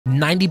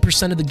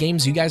90% of the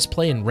games you guys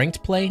play in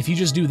ranked play, if you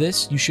just do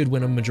this, you should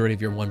win a majority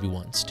of your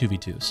 1v1s,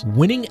 2v2s.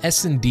 Winning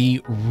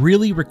SND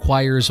really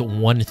requires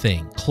one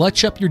thing.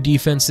 Clutch up your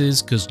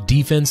defenses, because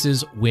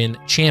defenses win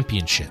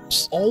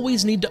championships.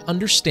 Always need to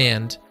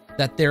understand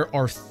that there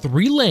are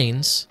 3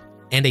 lanes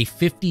and a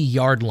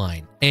 50-yard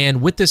line.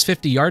 And with this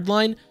 50-yard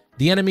line,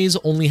 the enemies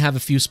only have a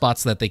few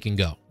spots that they can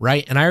go,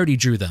 right? And I already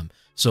drew them.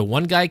 So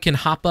one guy can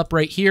hop up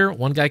right here,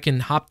 one guy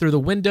can hop through the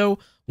window,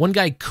 one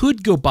guy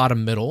could go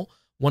bottom middle,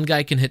 one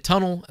guy can hit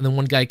tunnel, and then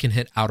one guy can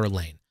hit outer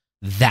lane.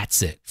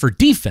 That's it. For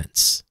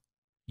defense,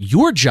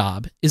 your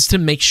job is to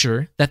make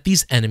sure that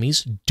these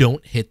enemies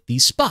don't hit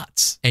these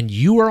spots. And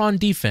you are on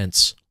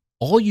defense.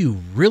 All you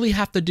really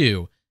have to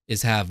do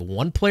is have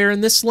one player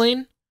in this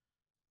lane,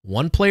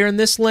 one player in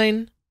this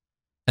lane,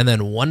 and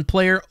then one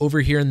player over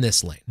here in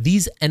this lane.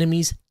 These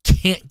enemies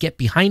can't get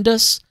behind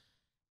us,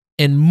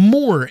 and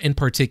more in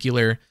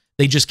particular,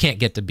 they just can't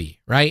get to B,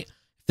 right?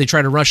 If they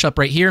try to rush up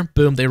right here,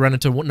 boom, they run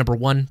into number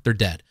 1, they're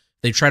dead.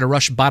 They try to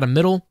rush bottom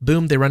middle,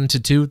 boom, they run into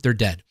 2, they're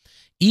dead.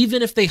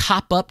 Even if they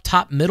hop up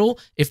top middle,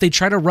 if they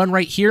try to run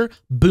right here,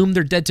 boom,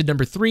 they're dead to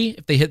number 3.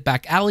 If they hit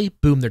back alley,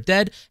 boom, they're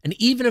dead. And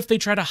even if they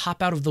try to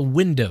hop out of the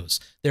windows,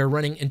 they're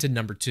running into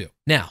number 2.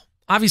 Now,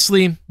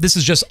 obviously, this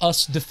is just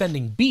us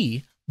defending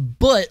B,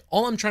 but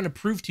all I'm trying to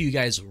prove to you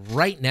guys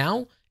right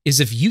now is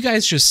if you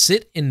guys just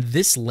sit in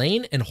this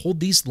lane and hold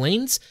these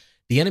lanes,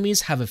 the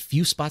enemies have a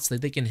few spots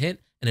that they can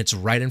hit, and it's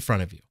right in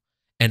front of you.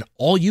 And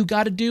all you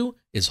got to do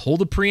is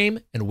hold a pre-aim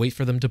and wait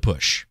for them to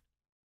push.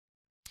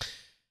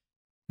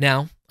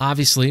 Now,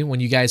 obviously, when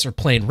you guys are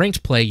playing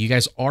ranked play, you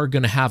guys are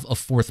going to have a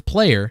 4th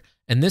player.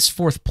 And this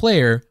 4th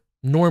player,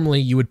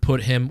 normally you would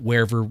put him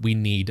wherever we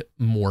need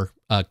more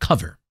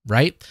cover,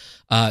 right?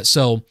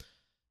 So,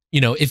 you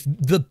know, if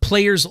the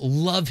players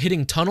love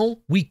hitting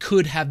tunnel, we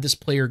could have this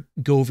player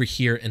go over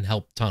here and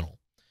help tunnel.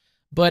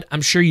 But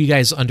I'm sure you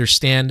guys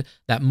understand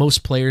that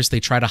most players, they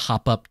try to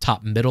hop up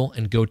top middle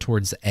and go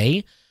towards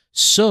A.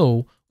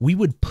 So we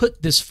would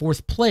put this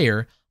 4th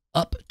player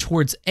up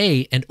towards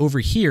A and over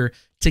here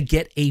to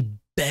get a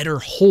better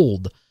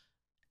hold.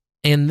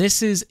 And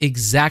this is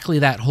exactly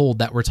that hold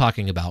that we're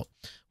talking about,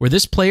 where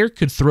this player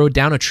could throw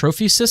down a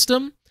trophy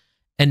system,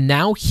 and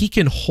now he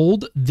can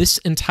hold this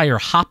entire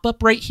hop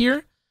up right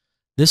here.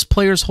 This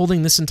player's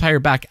holding this entire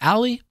back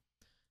alley.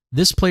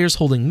 This player's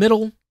holding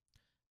middle,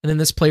 and then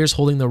this player's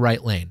holding the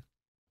right lane.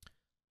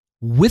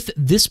 With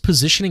this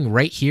positioning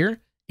right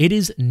here, it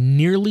is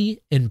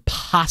nearly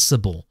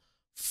impossible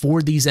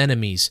for these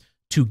enemies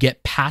to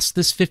get past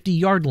this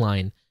 50-yard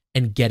line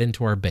and get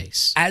into our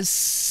base. As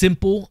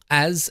simple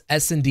as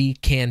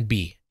SND can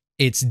be.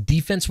 It's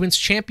defense wins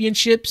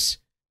championships.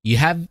 You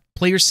have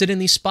players sit in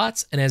these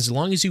spots, and as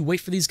long as you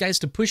wait for these guys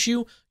to push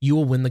you, you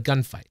will win the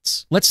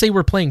gunfights. Let's say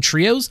we're playing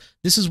trios.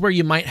 This is where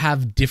you might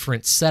have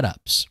different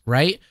setups,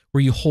 right?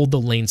 Where you hold the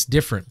lanes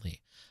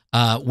differently.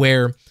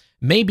 Where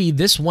maybe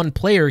this one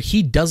player,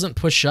 he doesn't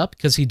push up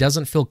because he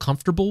doesn't feel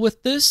comfortable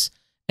with this,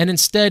 and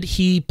instead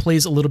he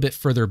plays a little bit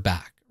further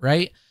back,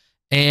 right?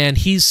 And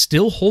he's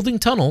still holding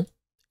tunnel.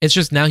 It's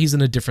just now he's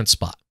in a different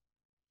spot.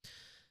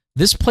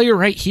 This player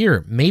right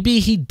here, maybe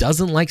he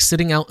doesn't like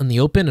sitting out in the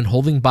open and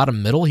holding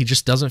bottom middle. He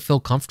just doesn't feel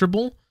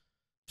comfortable.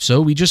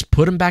 So we just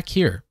put him back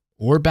here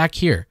or back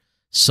here,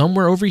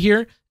 somewhere over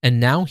here, and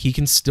now he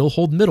can still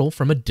hold middle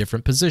from a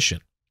different position.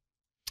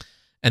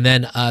 And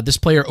then this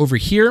player over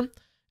here,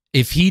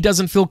 if he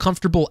doesn't feel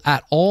comfortable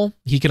at all,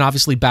 he can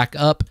obviously back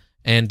up,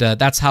 and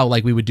that's how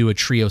like we would do a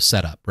trio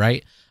setup,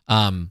 right?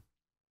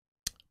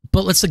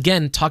 But let's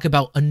again talk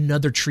about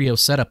another trio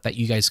setup that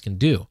you guys can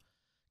do.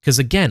 Because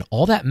again,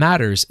 all that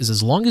matters is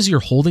as long as you're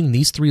holding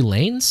these 3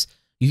 lanes,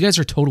 you guys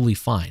are totally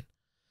fine.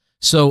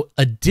 So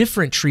a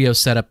different trio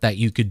setup that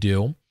you could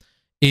do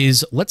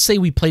is, let's say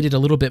we played it a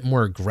little bit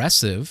more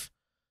aggressive,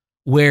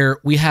 where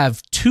we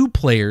have 2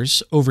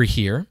 players over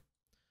here.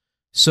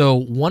 So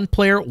one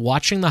player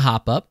watching the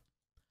hop up,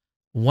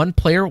 one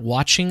player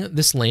watching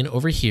this lane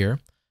over here,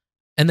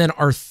 and then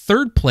our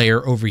 3rd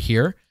player over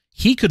here,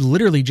 he could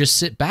literally just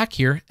sit back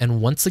here,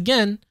 and once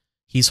again,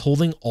 he's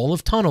holding all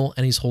of tunnel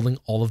and he's holding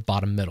all of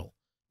bottom middle.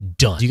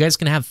 Done. You guys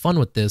can have fun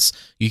with this.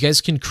 You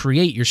guys can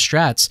create your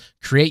strats,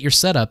 create your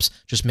setups.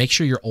 Just make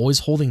sure you're always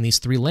holding these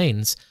 3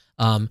 lanes.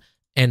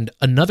 And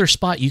another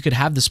spot you could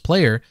have this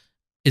player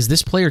is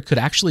this player could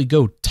actually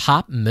go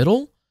top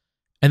middle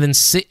and then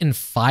sit in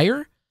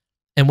fire.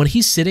 And when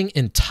he's sitting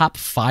in top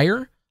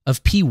fire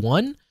of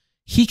P1,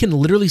 he can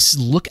literally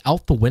look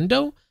out the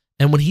window.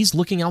 And when he's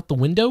looking out the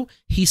window,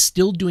 he's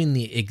still doing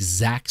the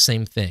exact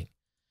same thing.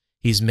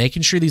 He's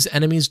making sure these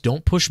enemies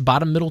don't push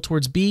bottom middle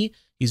towards B.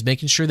 He's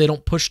making sure they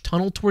don't push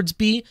tunnel towards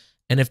B.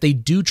 And if they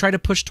do try to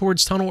push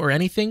towards tunnel or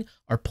anything,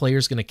 our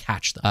player's going to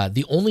catch them.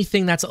 The only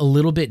thing that's a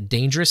little bit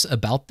dangerous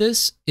about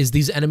this is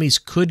these enemies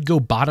could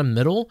go bottom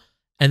middle,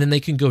 and then they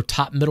can go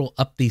top middle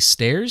up these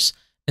stairs,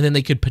 and then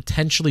they could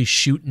potentially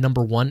shoot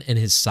number 1 in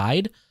his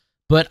side.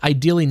 But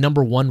ideally,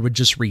 number 1 would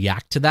just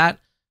react to that,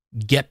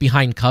 get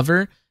behind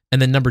cover, and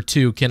then number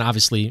 2 can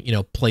obviously, you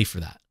know, play for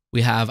that.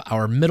 We have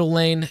our middle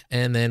lane,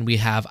 and then we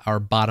have our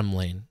bottom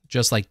lane,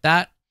 just like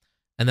that.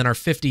 And then our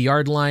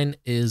 50-yard line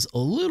is a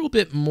little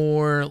bit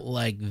more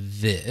like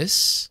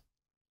this.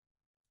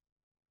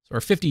 So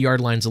our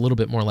 50-yard line is a little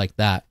bit more like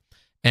that.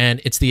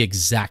 And it's the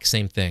exact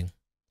same thing.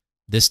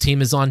 This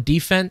team is on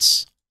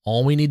defense.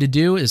 All we need to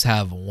do is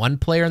have one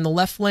player in the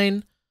left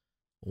lane,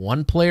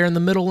 one player in the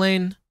middle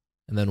lane,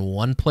 and then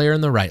one player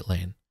in the right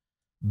lane.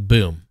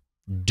 Boom.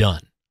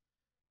 Done.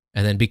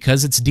 And then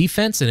because it's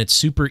defense and it's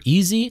super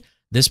easy,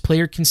 this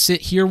player can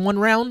sit here one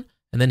round,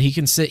 and then he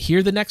can sit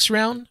here the next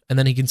round, and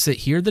then he can sit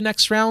here the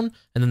next round,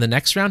 and then the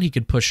next round he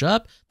could push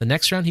up. The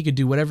next round he could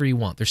do whatever he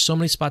wants. There's so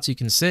many spots you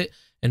can sit,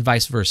 and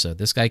vice versa.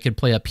 This guy could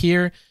play up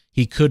here.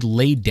 He could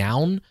lay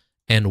down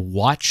and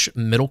watch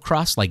middle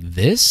cross like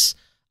this.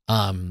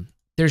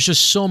 There's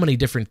just so many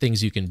different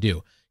things you can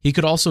do. He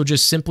could also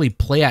just simply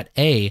play at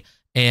A,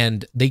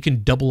 and they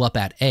can double up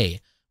at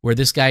A, where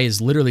this guy is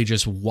literally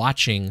just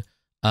watching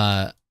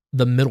the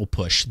middle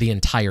push the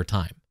entire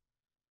time.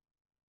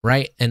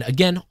 Right? And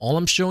again, all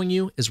I'm showing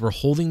you is we're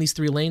holding these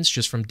 3 lanes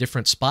just from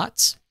different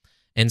spots.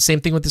 And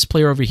same thing with this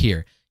player over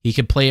here. He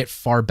could play it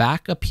far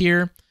back up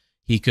here.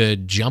 He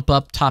could jump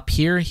up top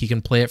here. He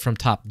can play it from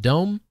top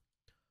dome.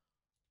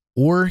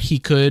 Or he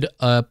could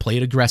play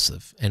it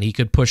aggressive. And he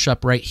could push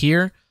up right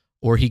here.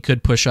 Or he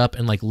could push up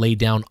and like lay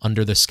down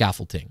under the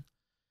scaffolding.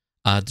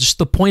 Just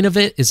the point of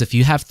it is if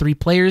you have 3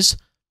 players,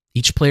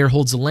 each player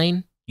holds a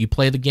lane. You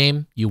play the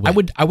game, you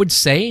win. I would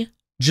say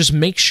just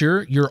make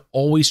sure you're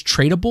always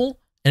tradable.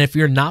 And if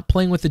you're not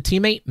playing with a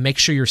teammate, make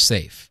sure you're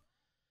safe.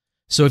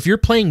 So if you're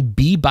playing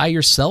B by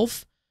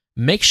yourself,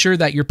 make sure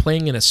that you're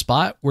playing in a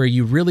spot where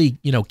you really,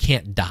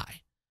 can't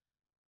die.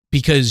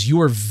 Because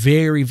you are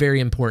very, very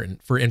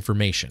important for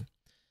information.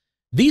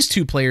 These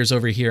 2 players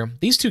over here,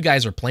 these 2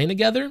 guys are playing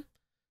together.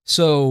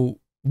 So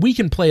we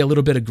can play a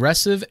little bit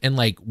aggressive and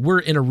like we're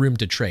in a room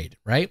to trade,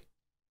 right?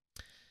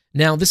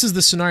 Now, this is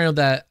the scenario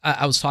that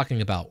I was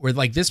talking about where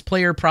like this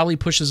player probably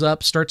pushes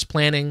up, starts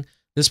planning.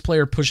 This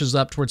player pushes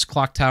up towards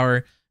clock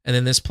tower, and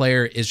then this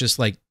player is just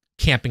like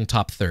camping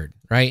top third,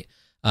 right?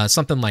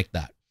 Something like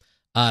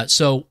that.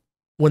 So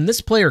when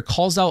this player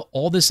calls out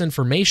all this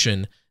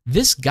information,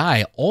 this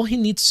guy, all he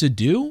needs to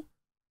do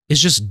is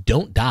just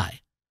don't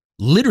die.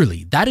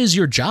 Literally, that is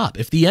your job.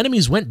 If the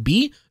enemies went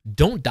B,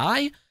 don't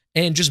die,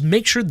 and just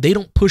make sure they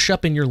don't push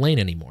up in your lane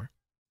anymore.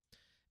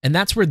 And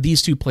that's where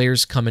these 2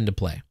 players come into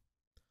play.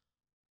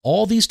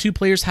 All these 2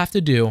 players have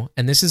to do,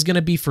 and this is going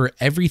to be for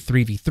every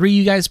 3v3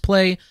 you guys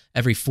play,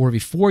 every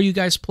 4v4 you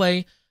guys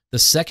play, the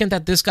second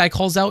that this guy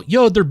calls out,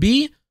 yo, they're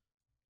B,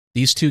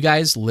 these 2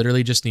 guys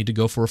literally just need to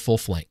go for a full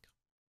flank.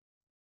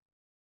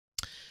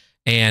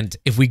 And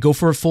if we go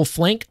for a full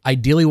flank,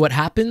 ideally what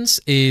happens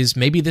is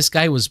maybe this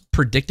guy was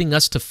predicting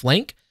us to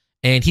flank,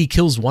 and he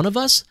kills one of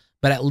us,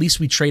 but at least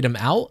we trade him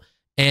out,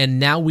 and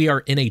now we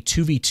are in a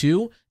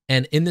 2v2,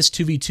 and in this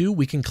 2v2,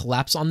 we can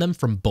collapse on them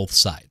from both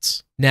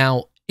sides.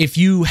 Now, if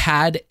you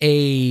had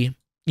a,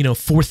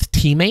 4th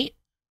teammate,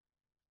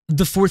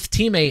 the 4th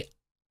teammate,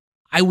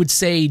 I would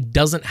say,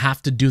 doesn't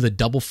have to do the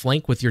double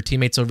flank with your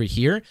teammates over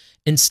here.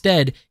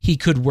 Instead, he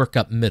could work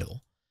up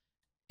middle.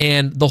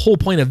 And the whole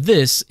point of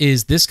this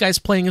is this guy's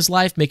playing his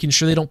life, making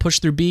sure they don't push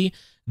through B.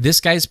 This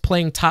guy's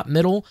playing top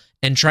middle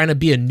and trying to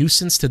be a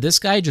nuisance to this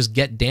guy, just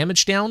get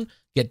damage down.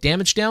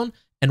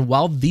 And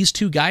while these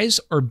 2 guys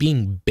are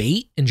being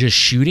bait and just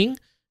shooting,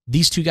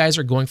 these 2 guys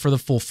are going for the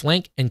full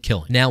flank and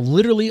killing. Now,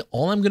 literally,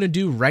 all I'm going to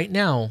do right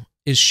now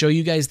is show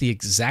you guys the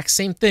exact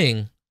same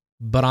thing,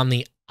 but on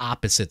the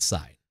opposite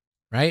side,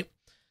 right?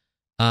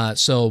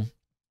 So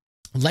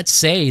let's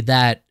say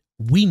that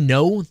we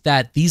know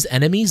that these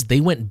enemies,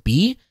 they went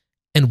B,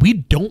 and we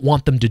don't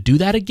want them to do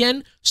that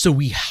again, so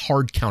we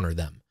hard counter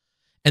them.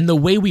 And the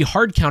way we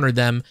hard counter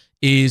them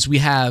is we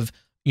have,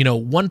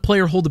 one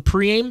player hold a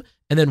pre-aim,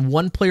 and then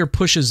one player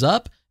pushes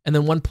up, and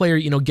then one player,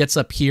 gets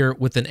up here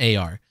with an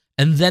AR.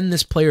 And then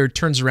this player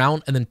turns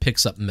around and then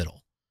picks up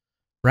middle,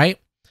 right?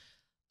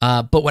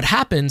 But what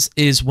happens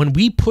is when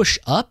we push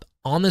up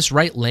on this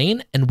right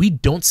lane and we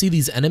don't see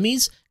these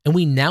enemies, and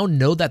we now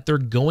know that they're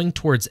going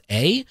towards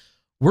A,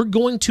 we're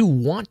going to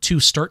want to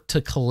start to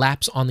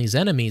collapse on these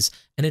enemies,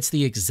 and it's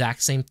the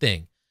exact same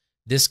thing.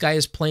 This guy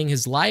is playing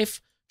his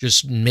life,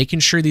 just making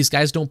sure these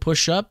guys don't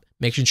push up,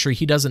 making sure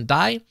he doesn't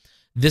die.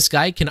 This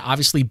guy can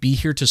obviously be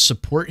here to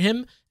support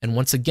him, and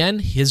once again,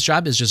 his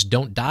job is just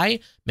don't die,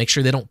 make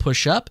sure they don't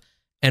push up.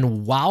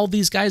 And while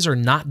these guys are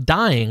not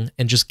dying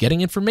and just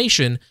getting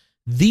information,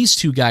 these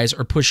 2 guys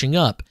are pushing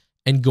up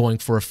and going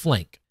for a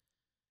flank.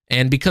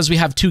 And because we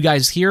have 2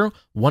 guys here,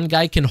 one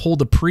guy can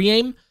hold a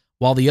pre-aim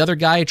while the other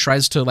guy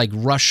tries to like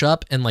rush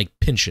up and like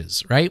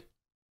pinches, right?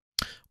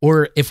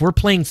 Or if we're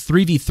playing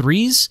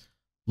 3v3s,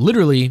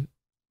 literally,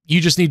 you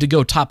just need to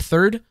go top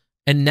third,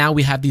 and now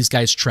we have these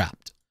guys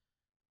trapped.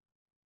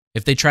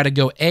 If they try to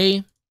go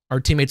A, our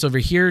teammates over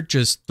here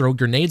just throw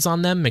grenades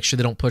on them, make sure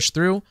they don't push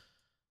through.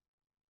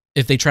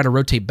 If they try to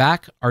rotate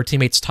back, our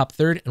teammates top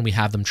third, and we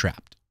have them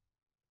trapped.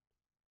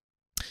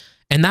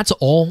 And that's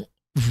all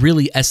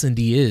really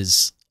SND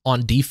is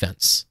on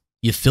defense.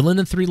 You fill in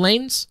the 3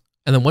 lanes,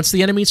 and then once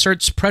the enemy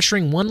starts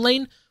pressuring one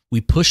lane,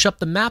 we push up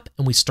the map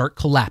and we start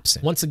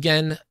collapsing. Once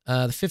again,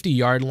 the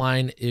 50-yard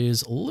line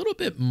is a little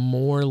bit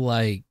more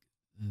like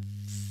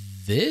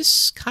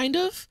this, kind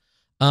of.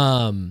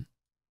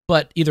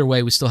 But either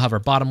way, we still have our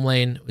bottom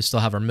lane, we still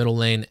have our middle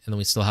lane, and then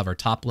we still have our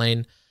top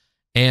lane.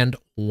 And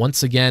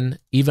once again,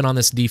 even on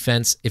this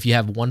defense, if you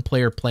have one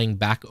player playing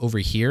back over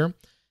here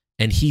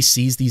and he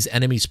sees these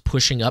enemies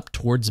pushing up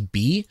towards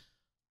B,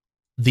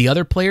 the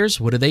other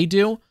players, what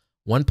do?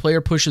 One player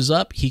pushes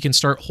up, he can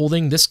start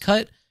holding this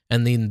cut,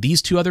 and then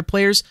these two other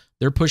players,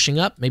 they're pushing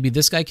up. Maybe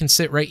this guy can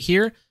sit right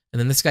here, and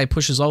then this guy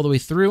pushes all the way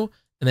through,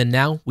 and then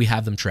now we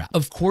have them trapped.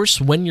 Of course,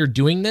 when you're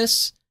doing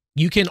this,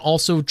 you can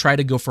also try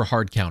to go for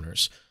hard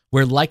counters,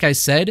 where, like I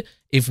said,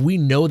 if we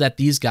know that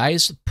these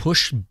guys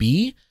push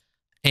B,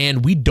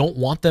 and we don't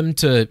want them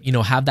to,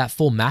 have that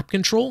full map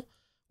control,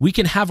 we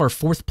can have our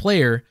fourth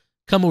player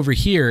come over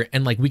here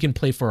and we can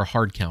play for a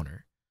hard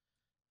counter.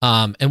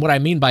 And what I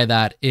mean by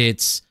that,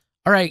 it's,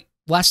 all right,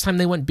 last time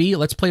they went B,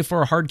 let's play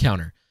for a hard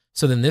counter.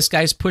 So then this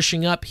guy's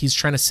pushing up, he's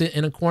trying to sit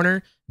in a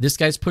corner, this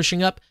guy's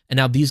pushing up, and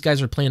now these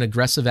guys are playing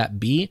aggressive at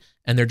B,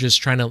 and they're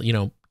just trying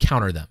to,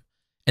 counter them.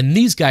 And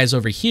these guys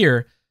over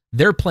here,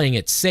 they're playing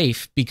it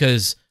safe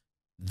because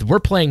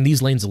we're playing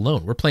these lanes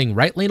alone. We're playing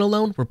right lane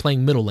alone, we're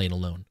playing middle lane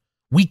alone.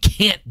 We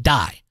can't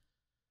die.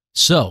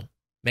 So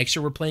make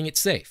sure we're playing it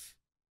safe.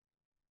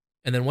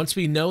 And then once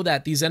we know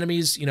that these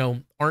enemies,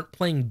 aren't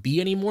playing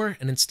B anymore,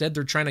 and instead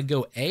they're trying to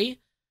go A,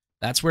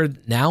 that's where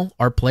now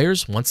our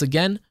players, once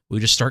again, we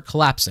just start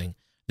collapsing.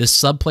 This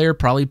sub player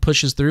probably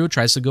pushes through,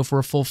 tries to go for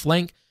a full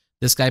flank.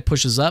 This guy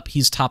pushes up,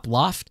 he's top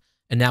loft,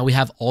 and now we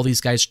have all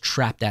these guys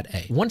trapped at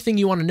A. One thing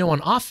you want to know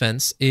on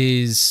offense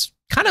is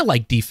kind of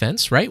like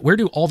defense, right? Where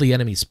do all the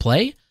enemies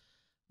play?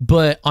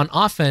 But on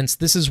offense,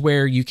 this is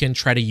where you can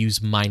try to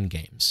use mind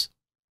games.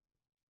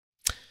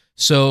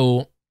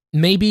 So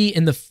maybe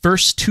in the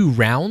first 2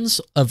 rounds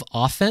of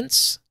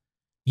offense,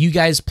 you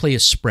guys play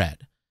a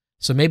spread.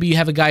 So maybe you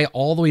have a guy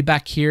all the way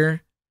back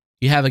here.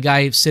 You have a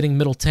guy sitting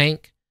middle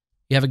tank.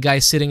 You have a guy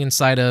sitting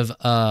inside of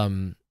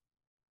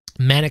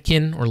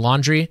mannequin or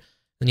laundry.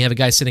 Then you have a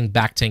guy sitting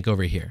back tank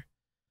over here.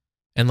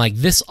 And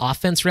this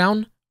offense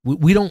round,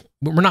 we're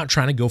not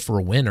trying to go for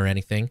a win or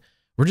anything.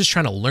 We're just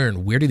trying to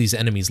learn, where do these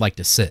enemies like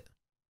to sit?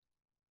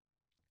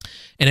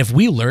 And if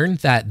we learn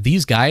that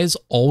these guys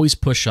always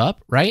push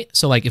up, right?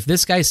 So if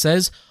this guy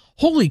says,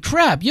 holy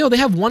crap, they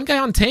have one guy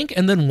on tank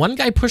and then one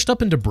guy pushed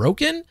up into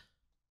broken,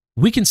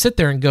 we can sit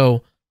there and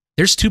go,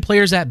 there's 2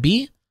 players at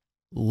B,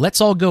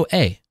 let's all go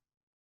A.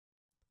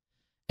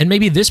 And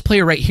maybe this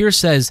player right here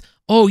says,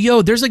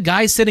 oh, there's a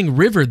guy sitting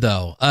river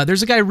though.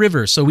 There's a guy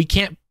river, so we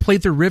can't play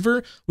through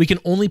river, we can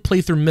only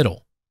play through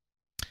middle.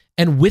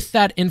 And with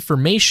that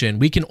information,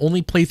 we can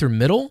only play through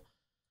middle.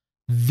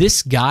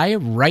 This guy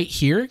right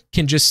here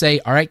can just say,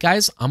 all right,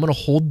 guys, I'm going to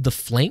hold the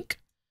flank.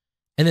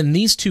 And then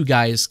these 2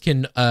 guys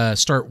can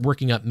start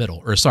working up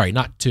middle. Or sorry,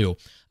 not 2.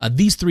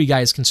 These 3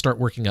 guys can start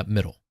working up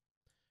middle.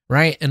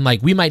 Right? And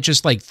we might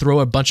just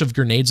throw a bunch of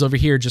grenades over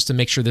here just to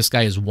make sure this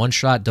guy is one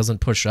shot, doesn't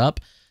push up.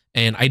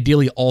 And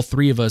ideally, all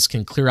 3 of us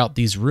can clear out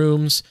these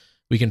rooms.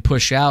 We can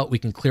push out. We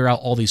can clear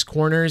out all these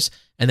corners.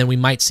 And then we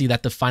might see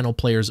that the final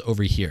player's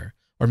over here.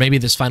 Or maybe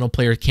this final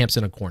player camps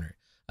in a corner.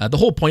 The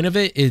whole point of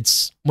it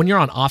is when you're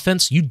on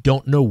offense, you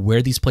don't know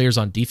where these players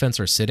on defense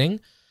are sitting,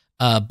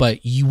 but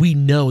we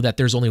know that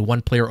there's only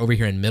one player over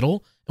here in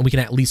middle, and we can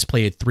at least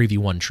play a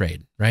 3v1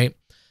 trade, right?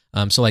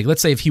 So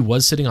let's say if he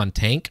was sitting on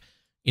tank,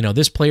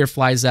 this player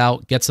flies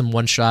out, gets him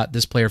one shot,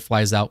 this player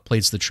flies out,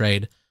 plays the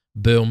trade,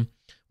 boom.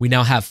 We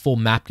now have full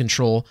map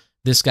control.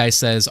 This guy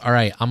says, all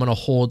right, I'm going to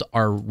hold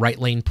our right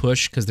lane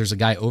push because there's a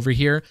guy over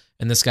here,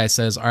 and this guy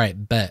says, all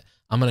right, bet.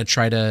 I'm going to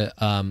try to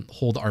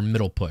hold our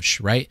middle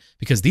push, right?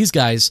 Because these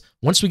guys,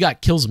 once we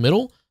got kills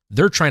middle,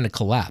 they're trying to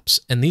collapse.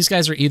 And these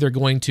guys are either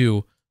going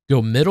to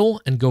go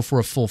middle and go for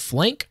a full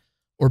flank,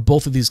 or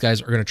both of these guys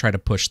are going to try to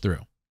push through.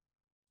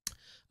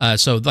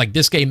 So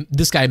this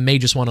guy may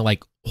just want to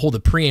hold a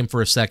pre-aim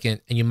for a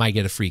second, and you might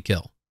get a free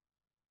kill.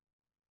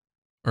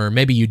 Or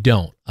maybe you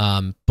don't,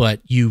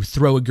 but you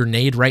throw a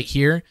grenade right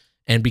here,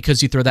 and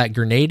because you throw that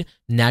grenade,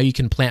 now you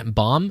can plant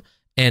bomb,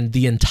 and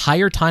the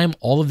entire time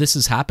all of this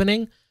is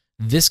happening,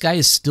 this guy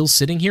is still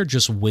sitting here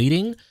just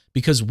waiting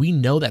because we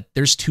know that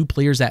there's 2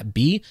 players at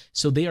B,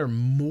 so they are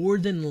more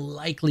than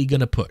likely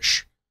going to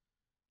push.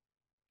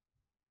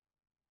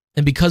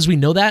 And because we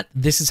know that,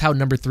 this is how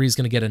number 3 is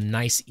going to get a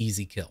nice,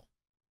 easy kill.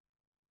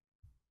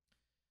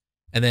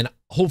 And then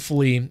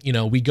hopefully,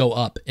 we go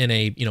up in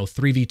a,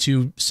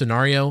 3v2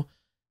 scenario.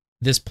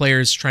 This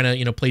player's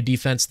trying to, play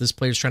defense. This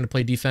player's trying to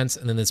play defense.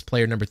 And then this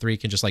player, number 3,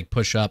 can just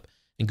push up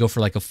and go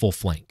for a full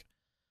flank.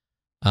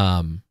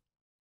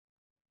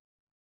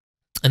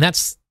 And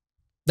that's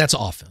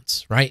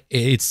offense, right?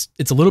 It's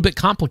a little bit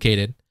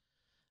complicated,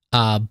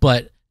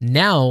 but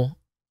now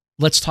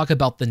let's talk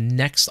about the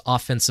next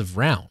offensive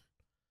round,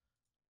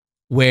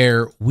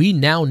 where we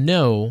now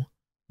know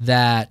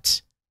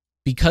that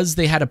because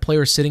they had a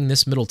player sitting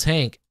this middle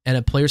tank and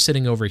a player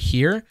sitting over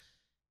here,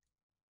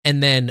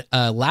 and then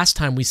last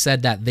time we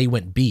said that they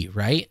went B,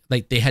 right?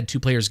 They had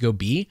 2 players go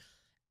B.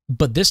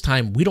 But this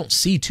time, we don't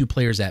see 2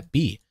 players at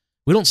B.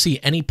 We don't see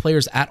any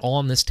players at all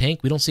in this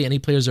tank. We don't see any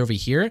players over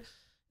here.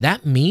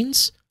 That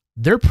means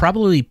they're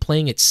probably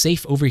playing it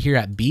safe over here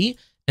at B,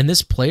 and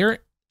this player,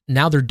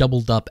 now they're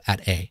doubled up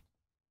at A.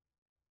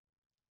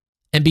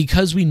 And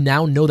because we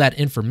now know that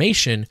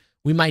information,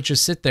 we might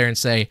just sit there and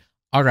say,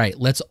 all right,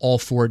 let's all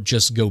 4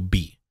 just go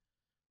B.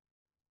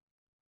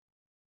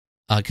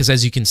 Because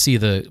as you can see,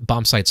 the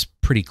bomb site's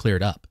pretty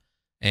cleared up.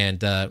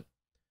 And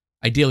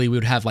ideally, we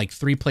would have like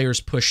 3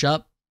 players push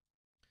up.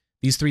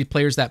 These 3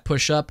 players that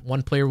push up,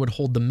 1 player would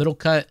hold the middle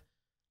cut,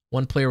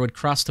 1 player would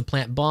cross to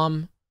plant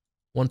bomb,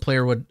 1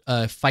 player would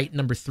fight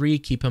number 3,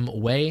 keep him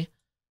away.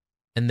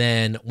 And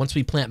then once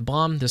we plant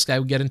bomb, this guy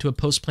would get into a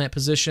post-plant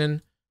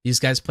position. These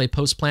guys play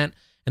post-plant.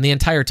 And the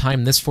entire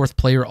time, this 4th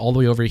player all the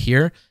way over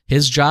here,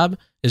 his job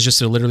is just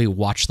to literally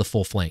watch the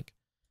full flank.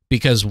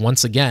 Because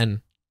once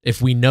again,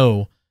 if we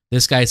know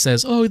this guy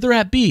says, oh, they're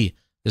at B,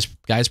 this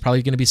guy's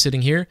probably going to be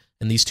sitting here,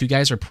 and these 2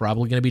 guys are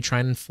probably going to be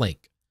trying to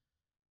flank.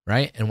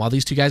 Right? And while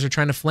these 2 guys are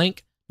trying to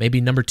flank,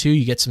 maybe number 2,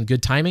 you get some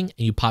good timing,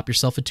 and you pop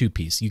yourself a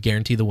 2-piece. You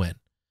guarantee the win.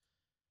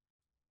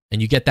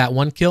 And you get that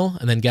 1 kill,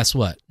 and then guess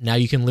what? Now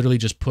you can literally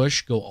just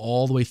push, go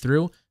all the way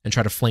through, and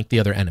try to flank the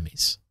other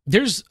enemies.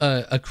 There's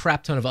a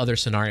crap ton of other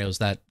scenarios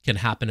that can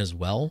happen as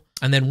well.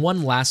 And then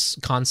one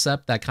last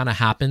concept that kind of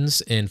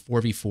happens in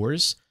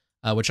 4v4s,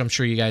 which I'm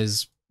sure you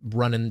guys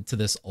run into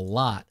this a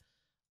lot.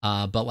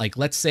 But like,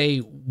 let's say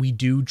we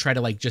do try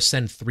to like just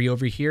send 3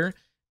 over here,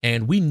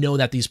 and we know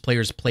that these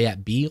players play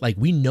at B. Like,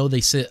 we know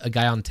they sit a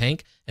guy on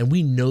tank, and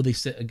we know they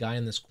sit a guy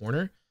in this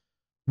corner.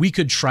 We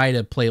could try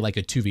to play like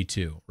a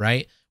 2v2,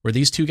 right? Where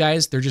these 2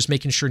 guys, they're just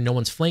making sure no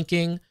one's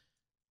flanking.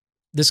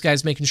 This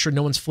guy's making sure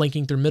no one's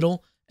flanking through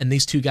middle. And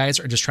these 2 guys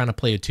are just trying to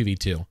play a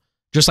 2v2.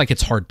 Just like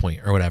it's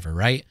hardpoint or whatever,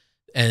 right?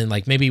 And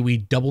like maybe we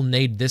double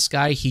nade this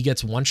guy, he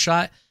gets 1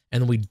 shot,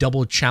 and then we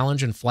double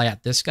challenge and fly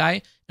at this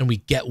guy, and we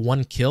get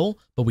 1 kill,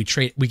 but we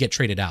get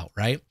traded out,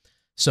 right?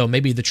 So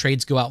maybe the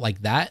trades go out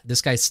like that.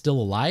 This guy's still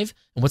alive.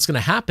 And what's going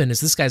to happen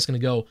is this guy's going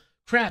to go,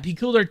 crap, he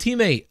killed our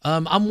teammate.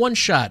 I'm 1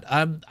 shot.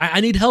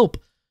 I need help.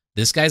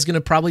 This guy's going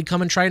to probably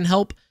come and try and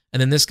help. And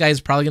then this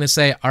guy's probably going to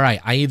say, all right,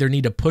 I either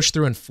need to push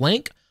through and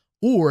flank,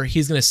 or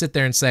he's going to sit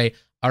there and say,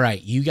 all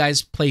right, you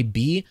guys play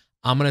B.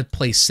 I'm going to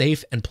play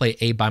safe and play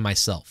A by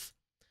myself.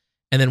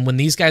 And then when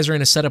these guys are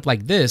in a setup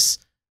like this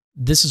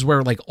is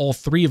where like all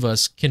 3 of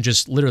us can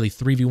just literally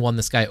 3v1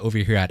 this guy over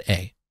here at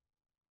A.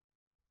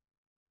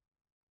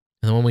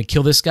 And then when we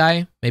kill this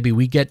guy, maybe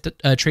we get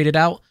traded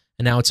out,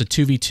 and now it's a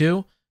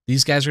 2v2.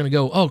 These guys are going to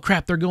go, oh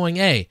crap, they're going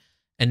A.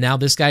 And now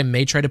this guy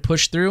may try to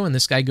push through, and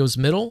this guy goes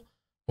middle,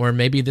 or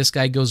maybe this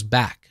guy goes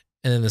back,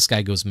 and then this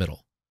guy goes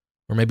middle.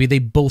 Or maybe they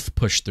both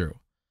push through.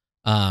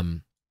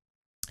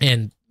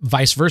 And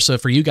vice versa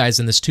for you guys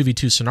in this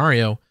 2v2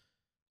 scenario,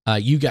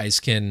 you guys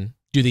can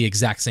do the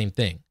exact same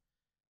thing.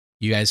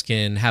 You guys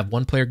can have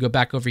 1 player go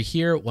back over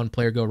here, 1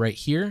 player go right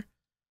here,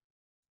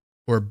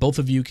 or both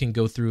of you can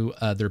go through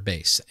their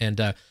base.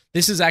 And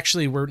this is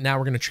actually where now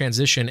we're going to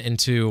transition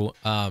into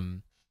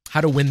how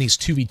to win these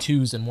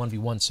 2v2s and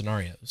 1v1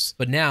 scenarios.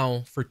 But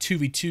now for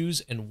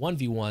 2v2s and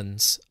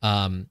 1v1s,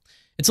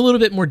 it's a little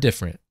bit more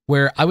different,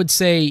 where I would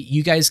say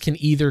you guys can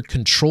either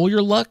control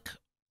your luck,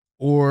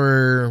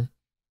 or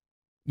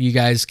you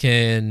guys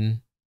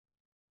can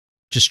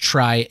just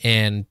try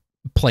and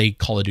play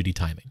Call of Duty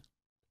timing.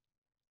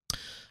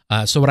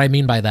 So what I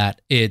mean by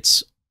that,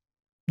 it's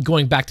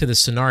going back to this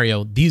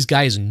scenario, these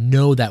guys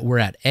know that we're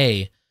at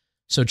A,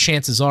 so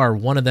chances are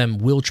one of them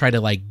will try to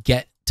like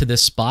get to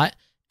this spot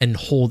and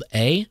hold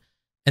A,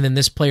 and then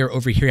this player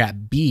over here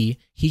at B,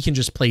 he can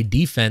just play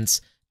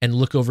defense and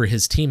look over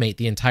his teammate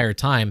the entire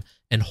time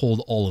and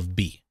hold all of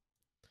B.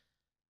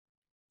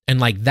 And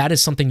like, that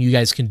is something you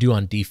guys can do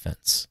on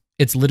defense.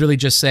 It's literally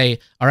just say,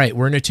 all right,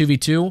 we're in a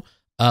 2v2,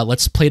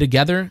 let's play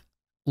together,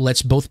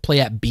 let's both play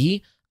at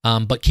B,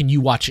 but can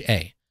you watch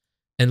A?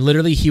 And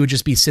literally he would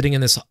just be sitting in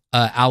this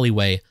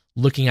alleyway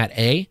looking at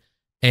A,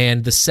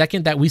 and the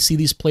second that we see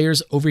these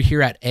players over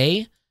here at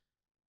A,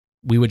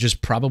 we would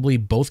just probably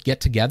both get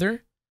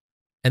together.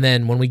 And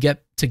then when we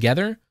get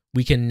together,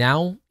 we can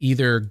now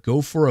either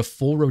go for a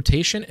full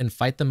rotation and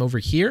fight them over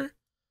here,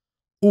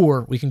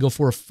 or we can go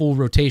for a full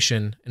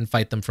rotation and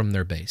fight them from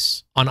their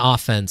base. On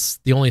offense,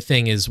 the only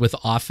thing is with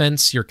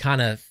offense, you're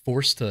kind of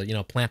forced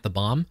to, plant the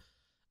bomb.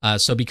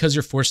 So because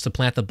you're forced to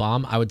plant the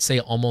bomb, I would say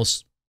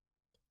almost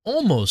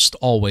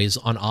always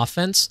on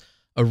offense,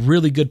 a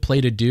really good play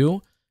to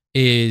do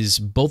is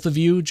both of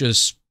you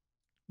just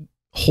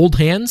hold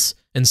hands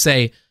and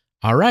say,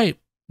 all right,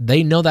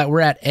 they know that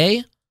we're at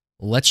A,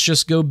 let's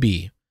just go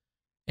B.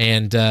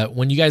 And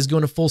when you guys go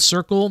in a full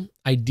circle,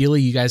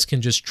 ideally you guys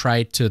can just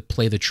try to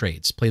play the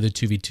trades, play the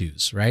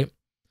 2v2s, right?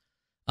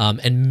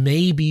 And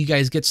maybe you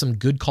guys get some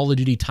good Call of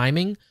Duty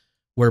timing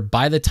where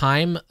by the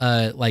time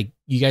like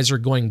you guys are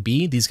going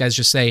B, these guys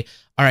just say,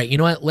 all right, you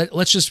know what,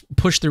 let's just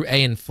push through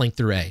A and flank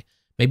through A.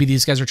 Maybe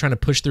these guys are trying to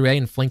push through A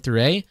and flank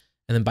through A,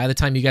 and then by the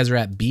time you guys are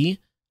at B,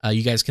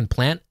 you guys can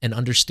plant and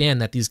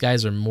understand that these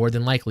guys are more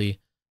than likely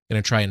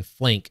going to try and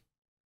flank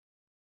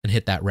and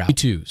hit that route.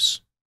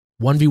 2s.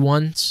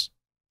 1v1s,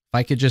 if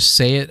I could just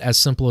say it as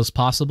simple as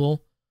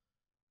possible,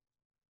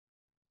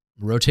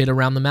 rotate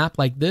around the map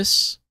like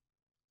this,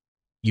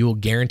 you will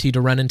guarantee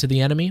to run into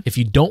the enemy. If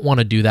you don't want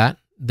to do that,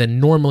 then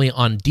normally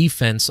on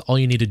defense, all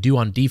you need to do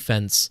on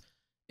defense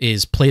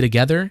is play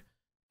together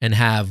and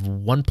have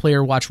one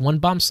player watch one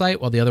bomb site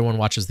while the other one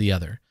watches the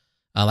other.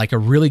 Like a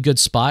really good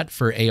spot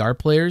for AR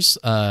players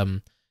is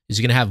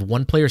you're going to have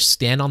one player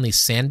stand on these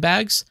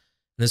sandbags.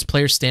 And this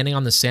player standing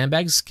on the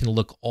sandbags can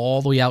look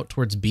all the way out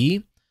towards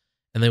B.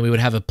 And then we would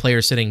have a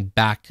player sitting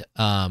back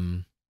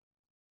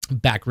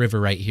river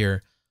right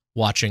here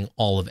watching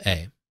all of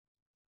A.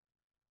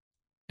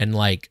 And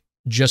like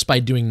just by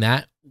doing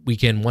that, we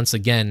can once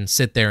again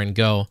sit there and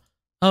go,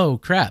 oh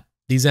crap,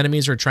 these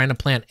enemies are trying to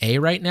plant A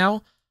right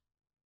now.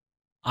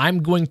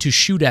 I'm going to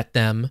shoot at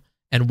them.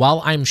 And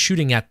while I'm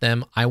shooting at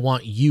them, I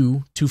want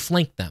you to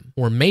flank them.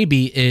 Or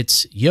maybe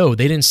it's, yo,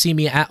 they didn't see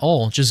me at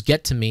all. Just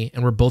get to me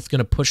and we're both going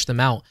to push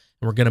them out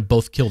and we're going to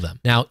both kill them.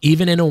 Now,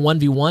 even in a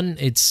 1v1,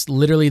 it's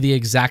literally the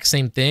exact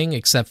same thing,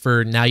 except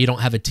for now you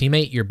don't have a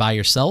teammate, you're by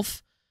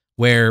yourself.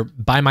 Where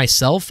by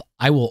myself,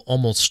 I will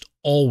almost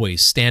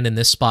always stand in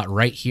this spot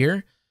right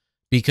here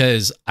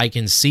because I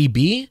can see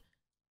B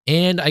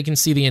and I can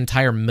see the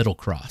entire middle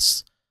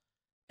cross.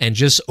 And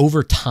just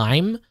over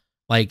time,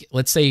 like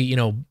let's say, you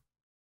know,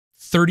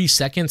 30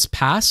 seconds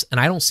pass and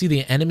I don't see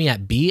the enemy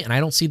at B and I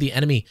don't see the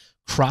enemy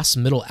cross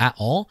middle at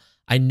all,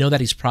 I know that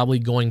he's probably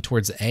going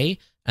towards A,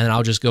 and then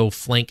I'll just go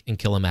flank and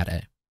kill him at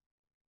A.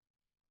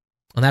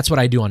 And that's what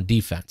I do on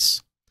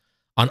defense.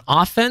 On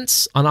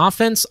offense,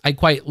 I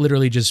quite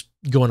literally just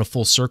go in a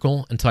full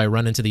circle until I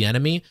run into the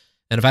enemy.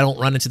 And if I don't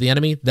run into the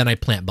enemy, then I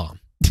plant bomb.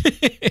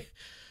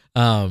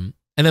 And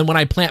then when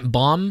I plant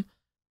bomb,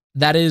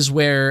 that is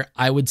where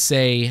I would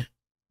say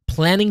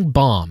planning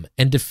bomb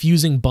and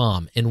defusing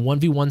bomb in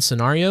 1v1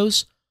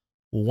 scenarios,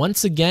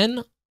 once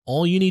again,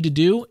 all you need to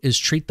do is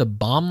treat the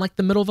bomb like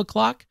the middle of a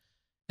clock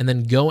and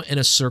then go in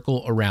a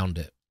circle around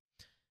it.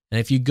 And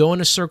if you go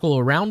in a circle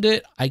around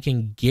it, I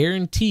can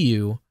guarantee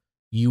you,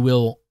 you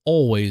will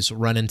always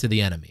run into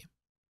the enemy.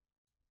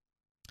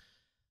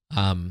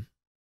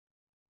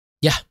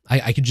 Yeah,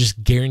 I could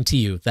just guarantee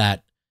you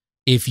that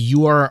if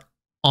you are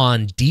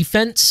on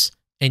defense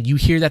and you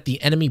hear that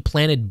the enemy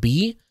planted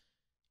B,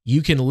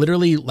 you can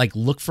literally like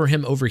look for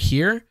him over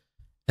here,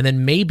 and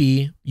then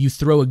maybe you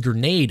throw a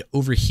grenade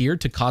over here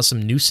to cause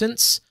some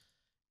nuisance,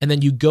 and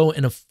then you go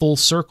in a full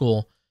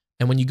circle,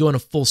 and when you go in a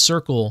full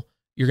circle,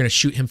 you're going to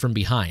shoot him from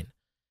behind.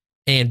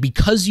 And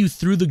because you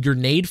threw the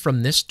grenade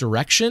from this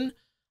direction,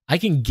 I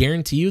can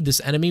guarantee you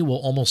this enemy will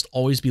almost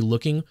always be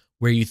looking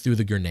where you threw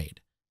the grenade,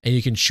 and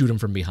you can shoot him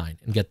from behind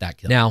and get that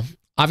kill. Now,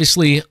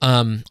 obviously,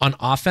 on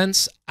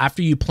offense,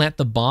 after you plant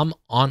the bomb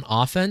on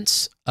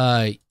offense,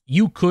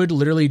 you could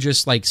literally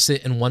just like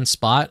sit in one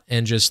spot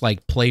and just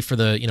like play for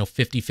the,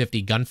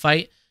 50-50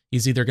 gunfight.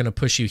 He's either going to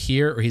push you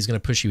here or he's going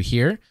to push you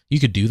here. You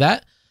could do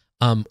that.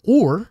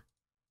 Or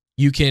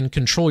you can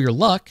control your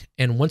luck.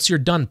 And once you're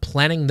done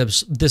planting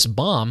this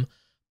bomb,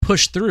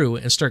 push through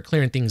and start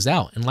clearing things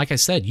out. And like I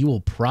said, you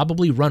will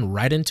probably run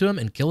right into him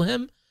and kill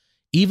him.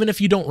 Even if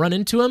you don't run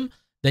into him,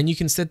 then you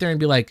can sit there and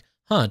be like,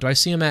 huh, do I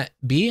see him at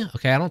B?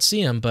 Okay, I don't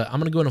see him, but I'm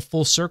going to go in a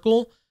full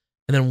circle.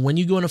 And then when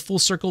you go in a full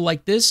circle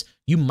like this,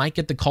 you might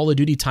get the Call of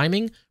Duty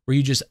timing where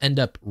you just end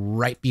up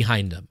right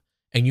behind him.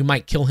 And you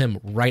might kill him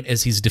right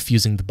as he's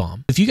defusing the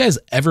bomb. If you guys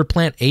ever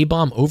plant a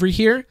bomb over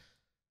here,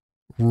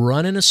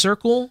 run in a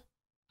circle,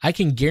 I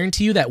can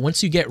guarantee you that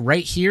once you get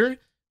right here,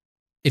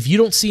 if you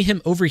don't see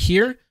him over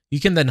here, you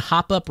can then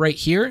hop up right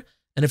here.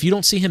 And if you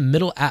don't see him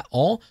middle at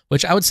all,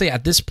 which I would say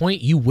at this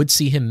point, you would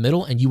see him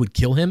middle and you would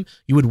kill him.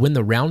 You would win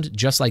the round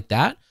just like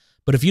that.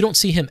 But if you don't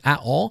see him at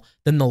all,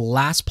 then the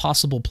last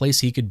possible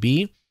place he could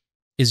be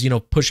is,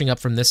 pushing up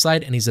from this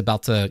side and he's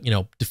about to,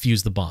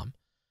 defuse the bomb,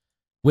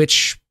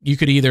 which you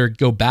could either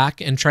go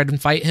back and try to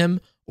fight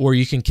him, or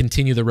you can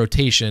continue the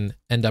rotation,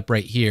 end up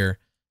right here,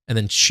 and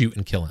then shoot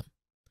and kill him.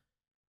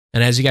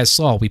 And as you guys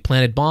saw, we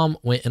planted bomb,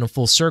 went in a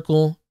full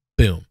circle,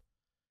 boom.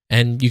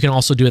 And you can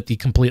also do it the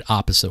complete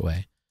opposite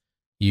way.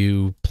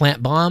 You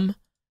plant bomb,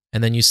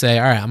 and then you say,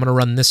 all right, I'm going to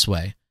run this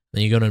way.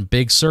 Then you go to a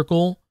big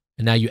circle,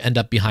 and now you end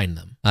up behind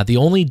them. The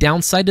only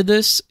downside to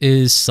this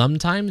is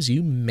sometimes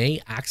you may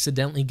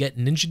accidentally get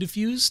ninja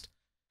diffused.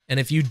 And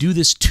if you do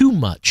this too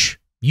much,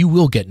 you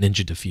will get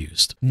ninja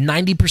diffused.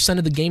 90%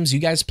 of the games you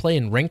guys play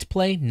in ranked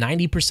play,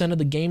 90% of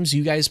the games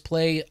you guys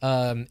play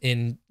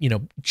in,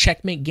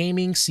 checkmate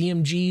gaming,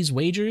 CMGs,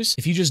 wagers,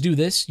 if you just do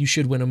this, you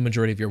should win a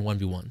majority of your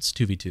 1v1s,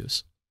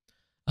 2v2s.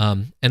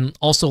 And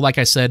also, like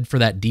I said, for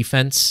that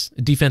defense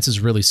is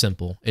really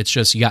simple. It's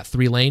just you got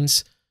 3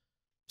 lanes,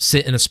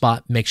 sit in a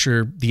spot, make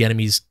sure the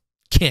enemies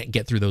can't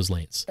get through those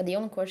lanes. The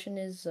only question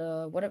is,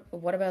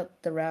 what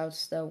about the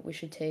routes that we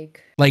should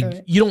take?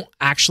 Like, you don't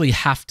actually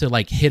have to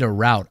like hit a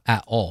route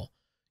at all.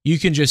 You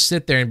can just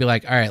sit there and be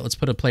like, all right, let's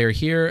put a player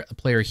here, a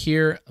player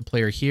here, a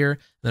player here, and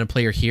then a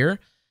player here.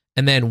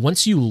 And then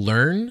once you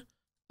learn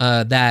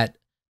that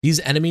these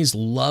enemies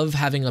love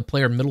having a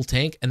player middle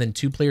tank and then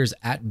 2 players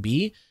at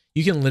B,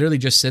 you can literally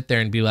just sit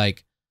there and be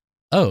like,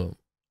 oh,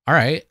 all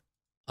right,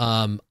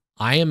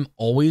 I am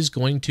always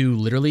going to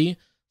literally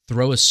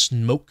throw a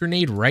smoke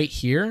grenade right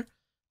here,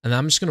 and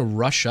I'm just going to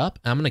rush up.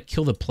 I'm going to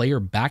kill the player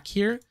back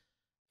here,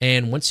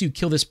 and once you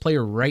kill this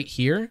player right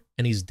here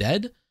and he's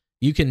dead,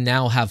 you can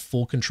now have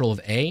full control of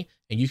A,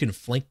 and you can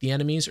flank the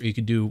enemies, or you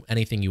can do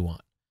anything you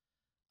want.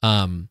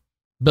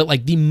 But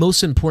like the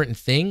most important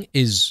thing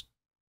is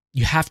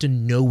you have to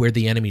know where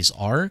the enemies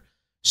are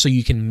so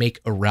you can make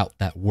a route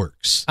that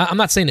works. I'm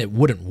not saying it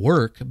wouldn't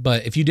work,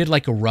 but if you did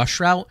like a rush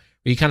route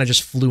where you kind of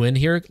just flew in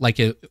here like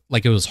it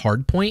was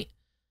hard point,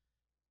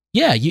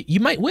 yeah, you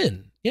might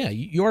win. Yeah,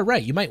 you are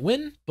right. You might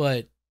win,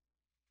 but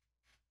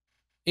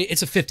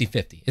it's a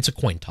 50-50. It's a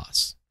coin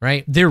toss,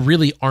 right? There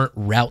really aren't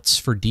routes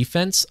for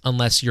defense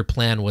unless your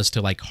plan was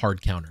to like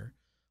hard counter,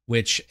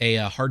 which a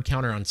hard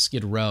counter on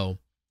Skid Row.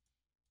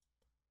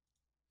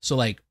 So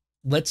like,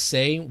 let's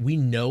say we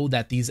know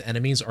that these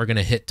enemies are going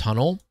to hit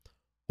tunnel,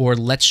 or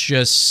let's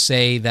just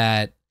say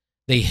that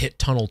they hit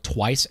tunnel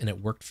twice and it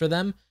worked for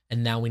them,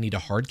 and now we need to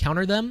hard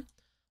counter them.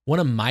 One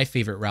of my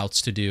favorite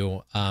routes to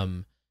do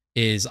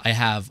is I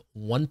have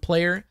one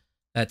player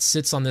that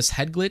sits on this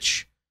head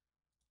glitch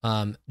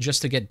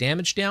just to get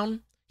damage down.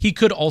 He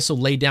could also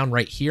lay down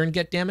right here and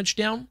get damage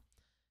down.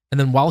 And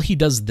then while he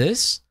does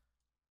this,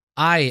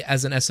 I,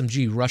 as an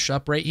SMG, rush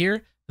up right here,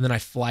 and then I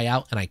fly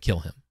out and I kill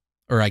him.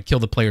 Or I kill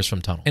the players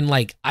from tunnel. And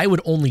like, I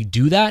would only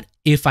do that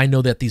if I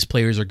know that these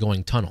players are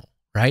going tunnel,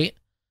 right?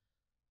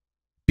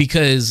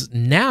 Because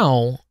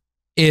now,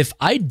 if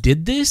I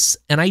did this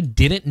and I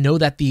didn't know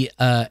that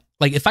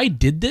if I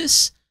did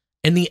this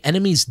and the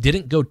enemies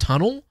didn't go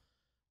tunnel,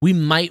 we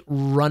might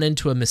run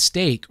into a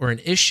mistake or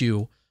an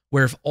issue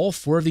where if all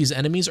 4 of these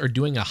enemies are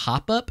doing a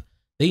hop up,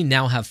 they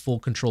now have full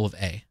control of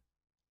A.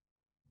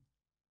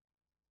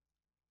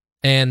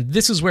 And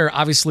this is where,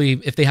 obviously,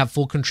 if they have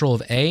full control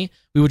of A,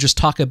 we would just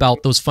talk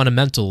about those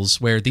fundamentals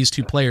where these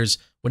 2 players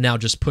would now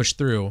just push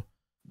through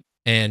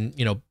and,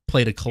 you know,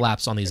 play to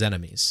collapse on these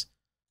enemies.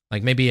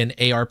 Like maybe an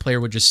AR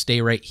player would just stay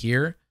right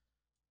here,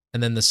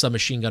 and then the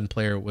submachine gun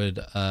player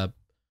would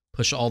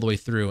push all the way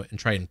through and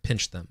try and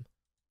pinch them,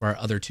 where our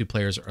other 2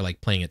 players are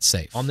like playing it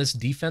safe. On this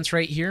defense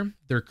right here,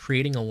 they're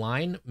creating a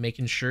line,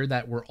 making sure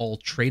that we're all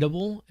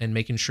tradable and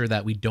making sure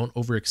that we don't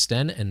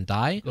overextend and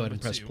die. Go ahead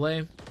and press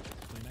play.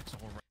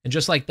 And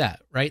just like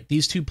that, right?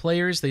 These 2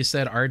 players, they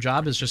said our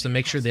job is just to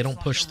make sure they don't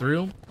push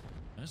through.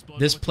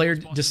 This player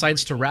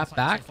decides to wrap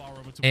back,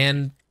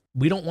 and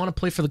we don't want to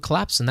play for the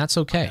collapse, and that's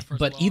okay.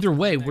 But either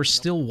way, we're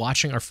still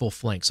watching our full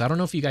flank. So I don't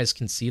know if you guys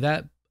can see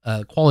that.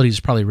 Quality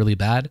is probably really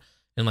bad,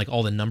 and like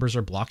all the numbers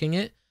are blocking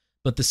it.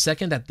 But the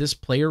second that this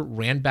player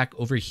ran back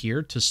over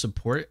here to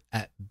support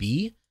at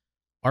B,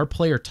 our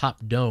player top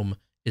dome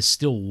is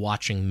still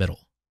watching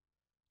middle,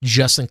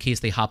 just in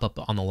case they hop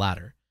up on the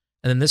ladder.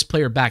 And then this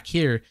player back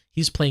here,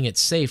 he's playing it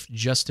safe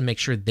just to make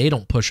sure they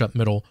don't push up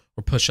middle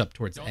or push up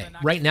towards A.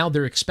 Right now,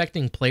 they're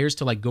expecting players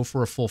to like go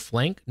for a full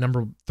flank.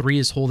 Number 3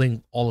 is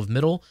holding all of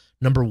middle.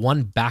 Number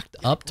 1 backed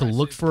up to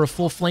look for a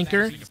full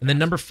flanker. And then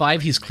number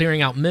 5, he's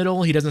clearing out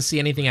middle. He doesn't see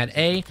anything at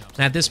A. And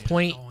at this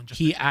point,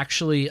 he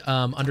actually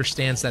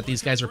understands that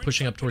these guys are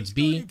pushing up towards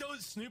B.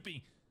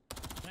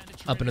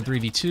 Up in a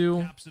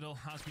 3v2.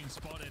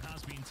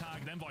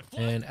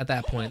 And at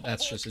that point,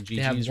 that's just a GG.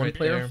 They have one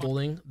player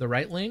holding the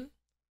right lane.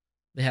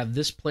 They have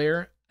this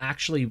player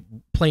actually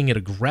playing it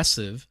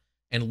aggressive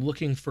and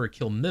looking for a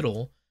kill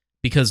middle,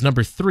 because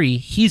number 3,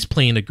 he's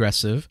playing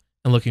aggressive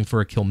and looking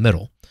for a kill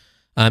middle.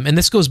 And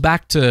this goes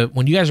back to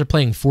when you guys are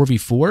playing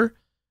 4v4,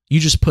 you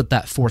just put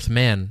that 4th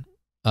man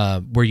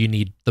where you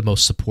need the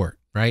most support,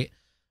 right?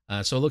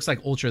 So it looks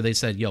like Ultra, they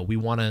said, yo, we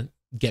want to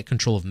get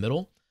control of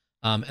middle.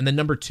 And then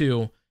number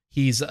 2,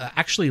 he's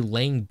actually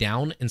laying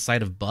down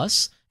inside of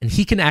bus, and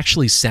he can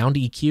actually sound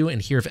EQ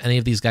and hear if any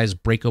of these guys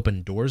break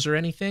open doors or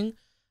anything.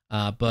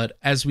 But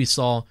as we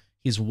saw,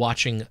 he's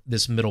watching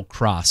this middle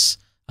cross,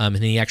 and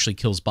he actually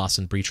kills Boss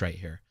and Breach right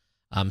here.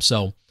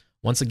 So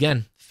once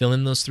again, fill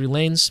in those 3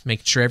 lanes,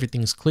 making sure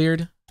everything's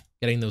cleared,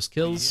 getting those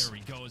kills.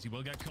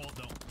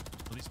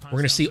 We're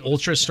going to see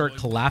Ultra start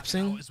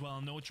collapsing.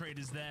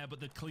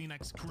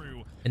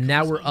 And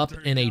now we're up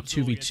in a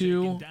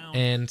 2v2,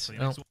 and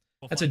well,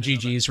 that's a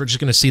GG's. We're just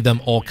going to see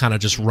them all kind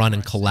of just run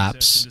and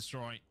collapse,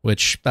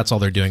 which that's all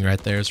they're doing right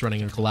there, is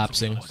running and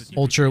collapsing.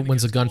 Ultra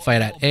wins a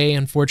gunfight at A,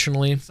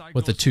 unfortunately,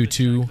 with a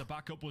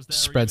 2-2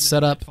 spread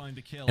setup.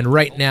 And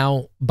right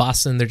now,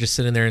 Boston, they're just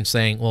sitting there and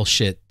saying, well,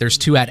 shit, there's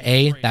 2 at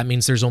A. That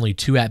means there's only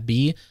 2 at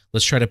B.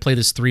 Let's try to play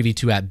this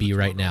 3v2 at B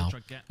right now.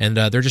 And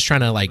they're just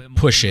trying to like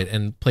push it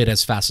and play it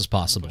as fast as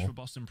possible.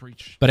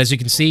 But as you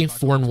can see,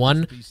 4 and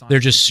 1, they're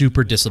just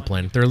super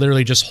disciplined. They're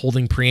literally just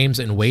holding pre-aims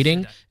and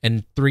waiting.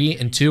 And 3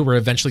 and 2, we're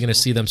eventually going to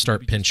see them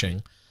start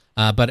pinching.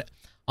 But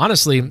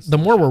honestly, the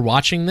more we're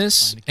watching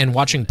this and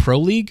watching Pro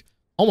League,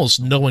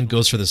 almost no one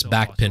goes for this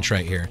back pinch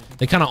right here.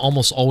 They kind of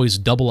almost always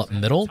double up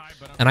middle,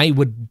 and I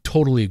would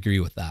totally agree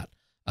with that.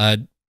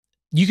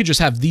 You could just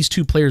have these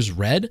 2 players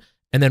red,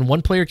 and then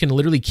one player can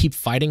literally keep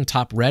fighting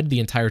top red the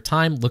entire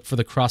time, look for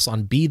the cross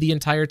on B the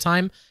entire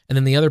time, and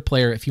then the other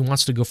player, if he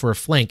wants to go for a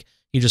flank,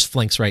 he just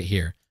flanks right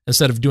here,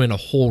 instead of doing a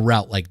whole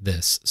route like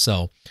this.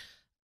 So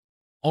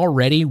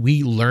already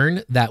we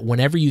learn that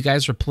whenever you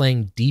guys are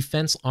playing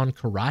defense on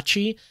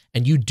Karachi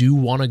and you do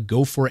want to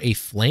go for a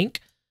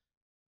flank,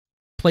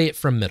 play it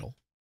from middle.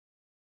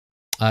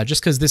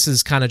 Just because this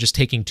is kind of just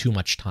taking too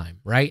much time,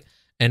 right?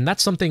 And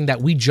that's something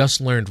that we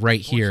just learned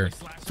right here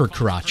for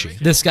Karachi.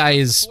 This guy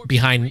is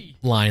behind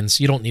lines.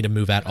 You don't need to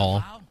move at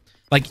all.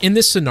 Like in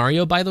this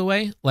scenario, by the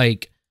way,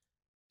 like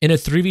in a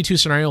 3v2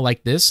 scenario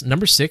like this,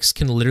 number 6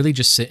 can literally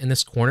just sit in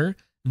this corner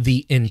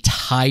the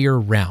entire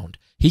round.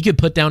 He could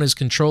put down his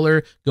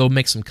controller, go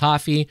make some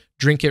coffee,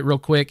 drink it real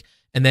quick,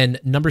 and then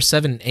number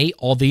 7 and 8,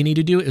 all they need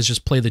to do is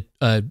just play the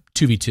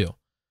 2v2.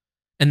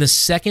 And the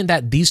second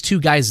that these two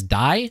guys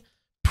die,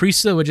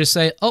 Priesta would just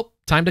say, oh,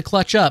 time to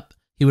clutch up.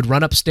 He would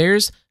run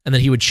upstairs, and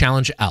then he would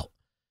challenge out.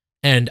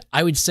 And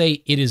I would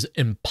say it is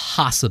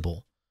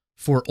impossible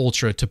for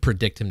Ultra to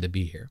predict him to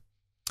be here.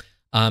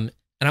 And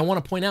I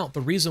want to point out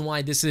the reason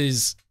why this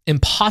is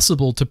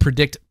impossible to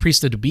predict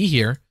Priesta to be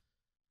here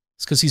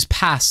is because he's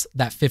past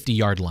that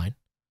 50-yard line.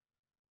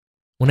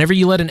 Whenever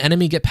you let an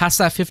enemy get past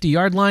that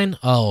 50-yard line,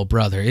 oh,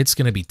 brother, it's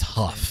going to be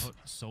tough.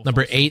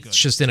 Number 8 is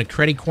just in a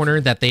credit corner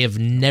that they have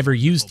never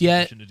used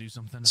yet.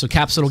 So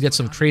Capsule will get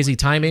some crazy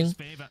timing.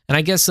 And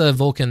I guess,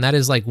 Vulcan, that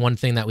is like one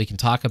thing that we can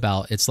talk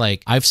about. It's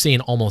like I've seen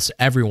almost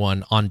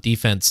everyone on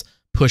defense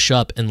push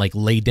up and like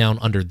lay down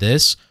under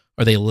this,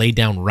 or they lay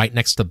down right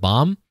next to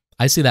bomb.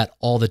 I see that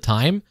all the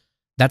time.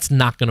 That's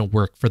not going to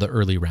work for the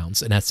early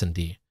rounds in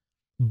SND.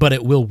 But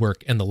it will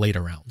work in the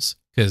later rounds.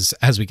 Because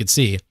as we can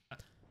see,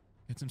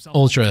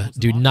 Ultra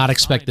do not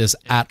expect this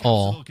at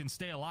all.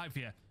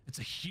 It's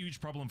a huge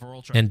problem for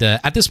Ultra. And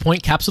at this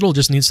point, Capsule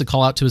just needs to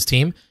call out to his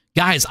team,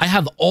 guys, I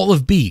have all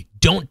of B.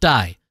 Don't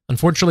die.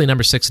 Unfortunately,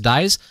 number 6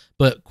 dies,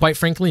 but quite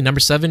frankly,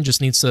 number 7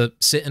 just needs to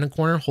sit in a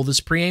corner, hold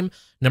his pre-aim.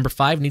 Number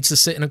 5 needs to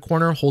sit in a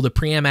corner, hold a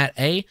pre-aim at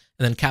A, and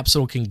then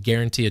Capsule can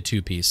guarantee a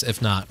 2-piece,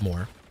 if not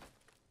more.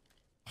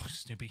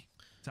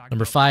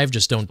 Number 5,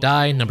 just don't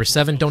die. Number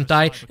 7, don't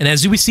die. And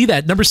as we see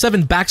that, number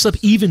 7 backs up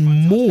even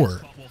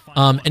more.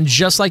 And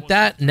just like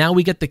that, now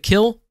we get the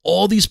kill.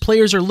 All these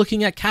players are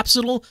looking at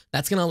Capsule.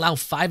 That's going to allow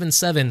 5 and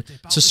 7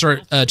 to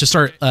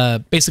start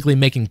basically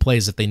making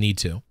plays if they need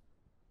to.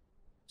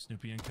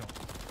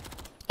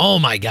 Oh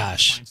my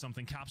gosh.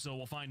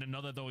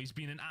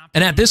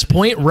 And at this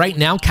point, right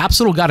now,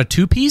 Capsule got a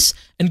 2-piece.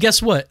 And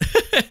guess what?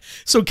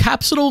 So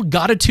Capsule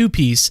got a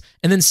 2-piece.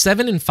 And then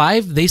 7 and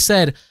 5, they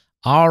said,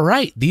 all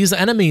right, these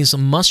enemies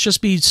must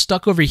just be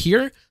stuck over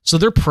here. So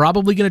they're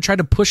probably going to try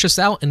to push us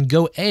out and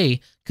go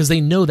A because they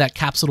know that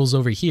Capsule's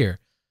over here.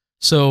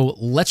 So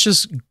let's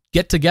just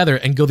get together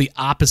and go the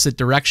opposite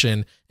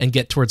direction and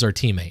get towards our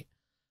teammate,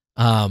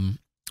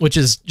 which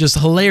is just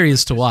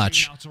hilarious to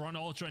watch.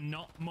 And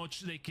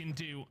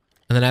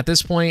then at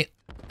this point,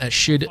 that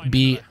should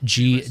be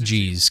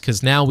GG's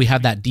because now we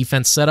have that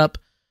defense setup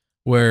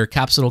where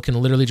Capsule can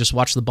literally just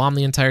watch the bomb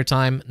the entire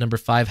time. Number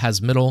 5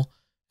 has middle.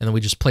 And then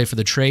we just play for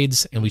the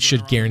trades, and we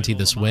should guarantee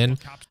this win.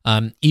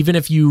 Even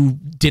if you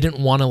didn't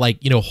want to, like,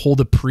 hold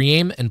a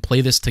pre-aim and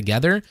play this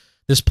together,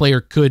 this player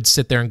could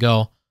sit there and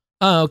go,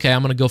 oh, okay,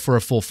 I'm going to go for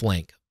a full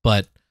flank.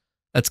 But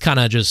that's kind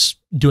of just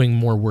doing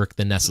more work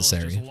than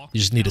necessary. You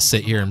just need to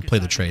sit here and play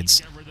the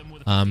trades.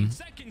 And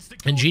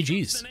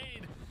GG's.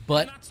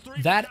 But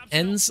that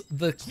ends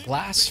the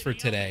class for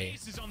today.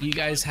 Do you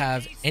guys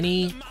have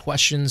any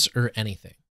questions or anything?